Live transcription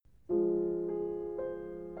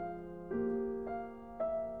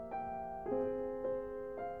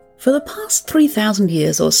For the past 3,000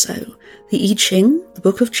 years or so, the I Ching, the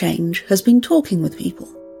Book of Change, has been talking with people,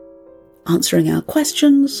 answering our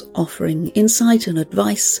questions, offering insight and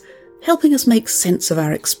advice, helping us make sense of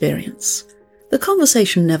our experience. The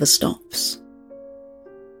conversation never stops.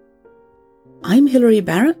 I'm Hilary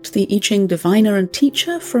Barrett, the I Ching diviner and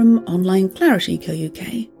teacher from Online Clarity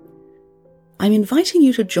Co-UK. I'm inviting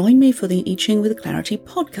you to join me for the I Ching with Clarity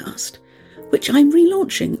podcast, which I'm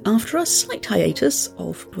relaunching after a slight hiatus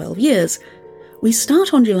of 12 years. We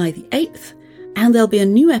start on July the 8th, and there'll be a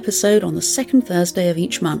new episode on the second Thursday of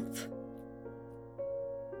each month.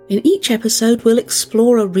 In each episode, we'll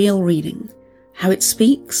explore a real reading, how it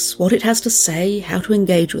speaks, what it has to say, how to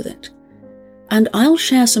engage with it. And I'll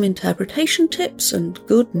share some interpretation tips and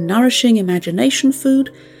good, nourishing imagination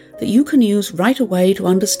food that you can use right away to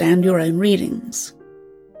understand your own readings.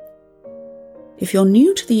 If you're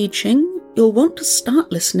new to the I Ching, you'll want to start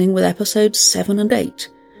listening with episodes 7 and 8,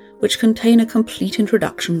 which contain a complete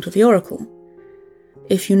introduction to the Oracle.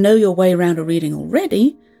 If you know your way around a reading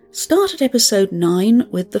already, start at episode 9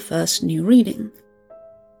 with the first new reading.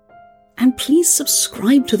 And please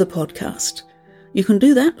subscribe to the podcast. You can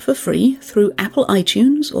do that for free through Apple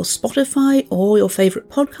iTunes or Spotify or your favourite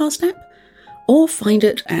podcast app, or find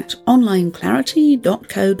it at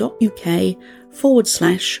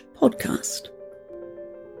onlineclarity.co.uk/podcast.